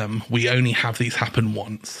long term, we only have these happen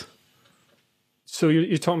once. So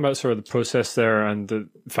you're talking about sort of the process there and the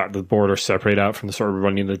fact that the board are separated out from the sort of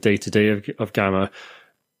running the day-to-day of Gamma.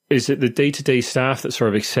 Is it the day-to-day staff that sort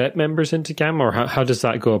of accept members into Gamma, or how does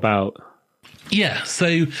that go about? Yeah,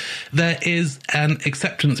 so there is an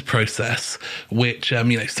acceptance process which,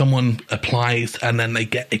 someone applies and then they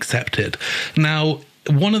get accepted. Now,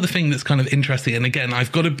 one of the things that's kind of interesting, and again, I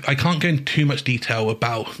can't go into too much detail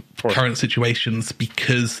about current situations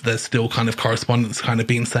because there's still kind of correspondence kind of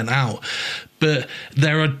being sent out. But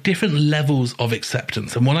there are different levels of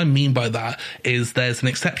acceptance. And what I mean by that is there's an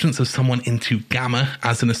acceptance of someone into Gamma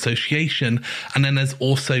as an association. And then there's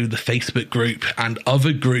also the Facebook group and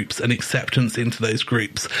other groups and acceptance into those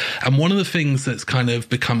groups. And one of the things that's kind of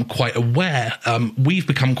become quite aware, we've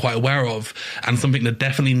become quite aware of, and something that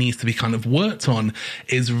definitely needs to be kind of worked on,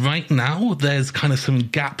 is right now there's kind of some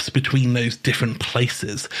gaps between those different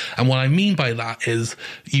places. And what I mean by that is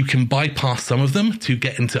you can bypass some of them to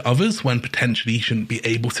get into others when potentially you shouldn't be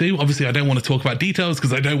able to. Obviously, I don't want to talk about details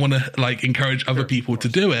because I don't want to encourage other people to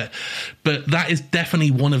do it. But that is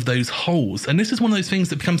definitely one of those holes. And this is one of those things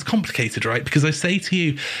that becomes complicated, right? Because I say to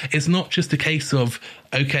you, it's not just a case of,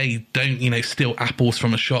 okay, don't, steal apples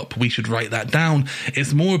from a shop. We should write that down.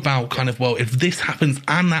 It's more about kind of, well, if this happens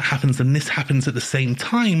and that happens and this happens at the same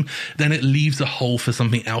time, then it leaves a hole for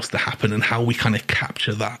something else to happen, and how we kind of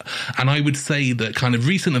capture that. And I would say that kind of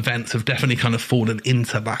recent events have definitely kind of fallen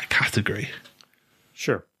into that category.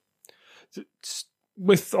 Sure.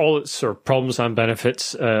 With all its sort of problems and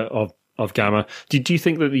benefits of Gamma, do you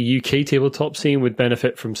think that the UK tabletop scene would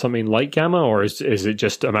benefit from something like Gamma, or is it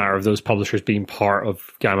just a matter of those publishers being part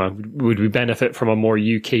of Gamma? Would we benefit from a more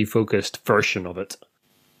UK-focused version of it?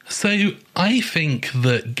 So I think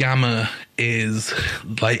that Gamma is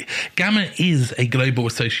like, GAMA is a global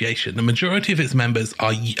association. The majority of its members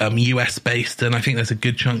are US based, and I think there's a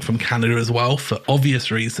good chunk from Canada as well for obvious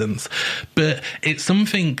reasons. But it's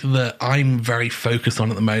something that I'm very focused on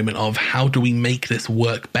at the moment, of how do we make this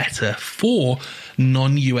work better for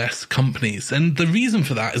non-US companies. And the reason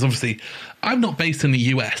for that is obviously I'm not based in the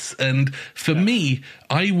US, and for me,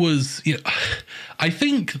 I was, I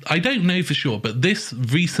don't know for sure, but this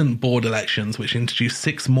recent board elections, which introduced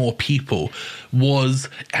 6 more people,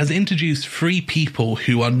 has introduced 3 people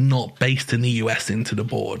who are not based in the US into the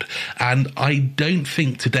board. And I don't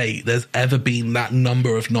think to date there's ever been that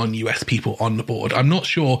number of non-US people on the board. I'm not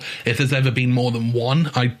sure if there's ever been more than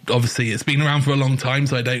 1. Obviously it's been around for a long time,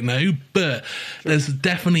 so I don't know, but there's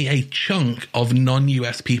definitely a chunk of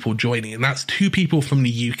non-US people joining, and that's 2 people from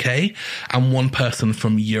the UK and 1 person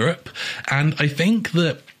from Europe. And I think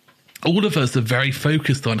that all of us are very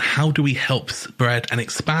focused on how do we help spread and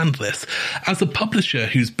expand this. As a publisher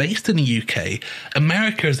who's based in the UK,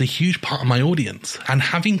 America is a huge part of my audience, and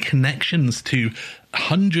having connections to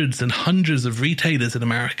hundreds and hundreds of retailers in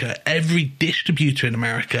America, every distributor in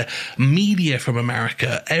America, media from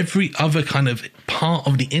America, every other kind of part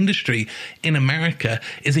of the industry in America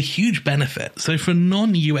is a huge benefit. So for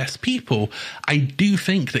non-US people, I do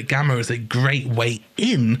think that GAMA is a great way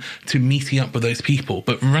in to meeting up with those people.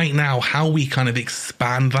 But right now, how we kind of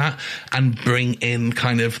expand that and bring in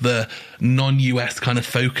kind of the non-US kind of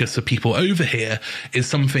focus of people over here is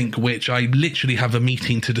something which I literally have a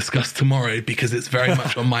meeting to discuss tomorrow, because it's very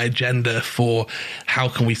much on my agenda for how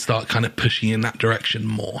can we start kind of pushing in that direction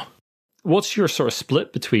more. What's your sort of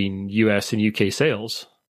split between US and UK sales?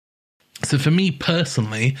 So for me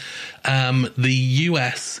personally, the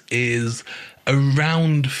US is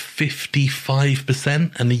around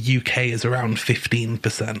 55% and the UK is around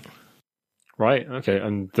 15%. Right. Okay.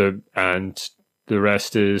 And the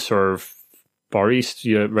rest is sort of Far East.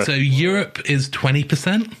 So Europe is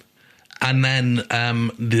 20%. And then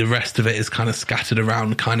the rest of it is kind of scattered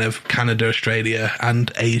around kind of Canada, Australia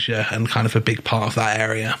and Asia, and kind of a big part of that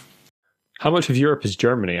area. How much of Europe is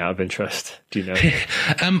Germany, out of interest? Do you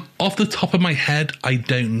know? Off the top of my head, I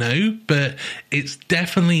don't know, but it's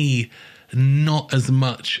definitely not as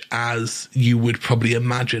much as you would probably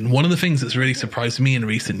imagine. One of the things that's really surprised me in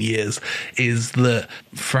recent years is that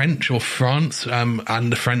French, or France, and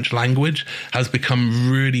the French language has become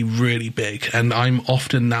really, really big. And I'm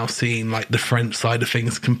often now seeing like the French side of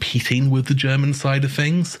things competing with the German side of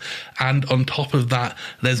things. And on top of that,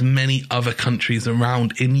 there's many other countries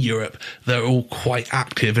around in Europe that are all quite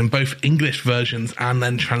active in both English versions and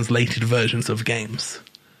then translated versions of games.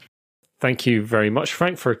 Thank you very much,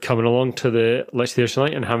 Frank, for coming along to the Lecture Theatre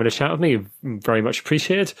tonight and having a chat with me. Very much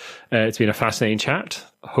appreciated. It's been a fascinating chat.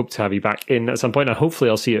 I hope to have you back in at some point, and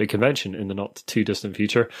hopefully I'll see you at a convention in the not too distant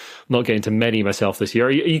future. I'm not getting to many myself this year.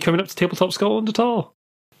 Are you coming up to Tabletop Scotland at all?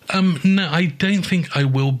 No, I don't think I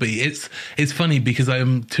will be. It's funny because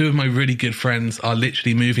 2 of my really good friends are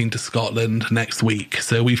literally moving to Scotland next week.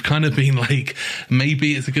 So we've kind of been like,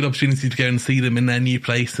 maybe it's a good opportunity to go and see them in their new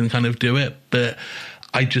place and kind of do it. But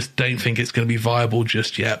I just don't think it's going to be viable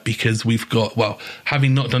just yet, because we've got,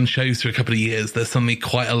 having not done shows for a couple of years, there's suddenly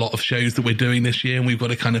quite a lot of shows that we're doing this year, and we've got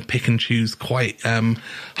to kind of pick and choose quite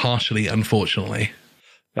harshly, unfortunately.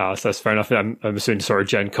 No, that's fair enough. I'm assuming sort of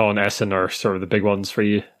Gen Con, Essen are sort of the big ones for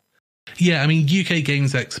you. Yeah, I mean, UK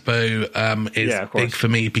Games Expo is big for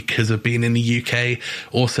me because of being in the UK.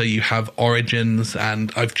 Also, you have Origins,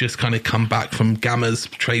 and I've just kind of come back from GAMA's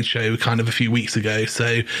trade show kind of a few weeks ago.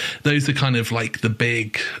 So those are kind of like the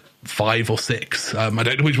big 5 or 6. I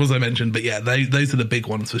don't know which ones I mentioned, but yeah, those are the big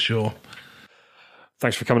ones for sure.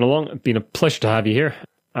 Thanks for coming along. It's been a pleasure to have you here.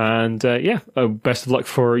 And best of luck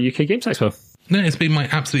for UK Games Expo. No, it's been my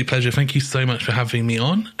absolute pleasure. Thank you so much for having me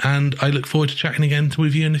on, and I look forward to chatting again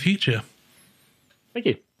with you in the future. Thank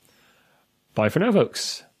you. Bye for now,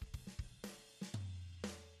 folks.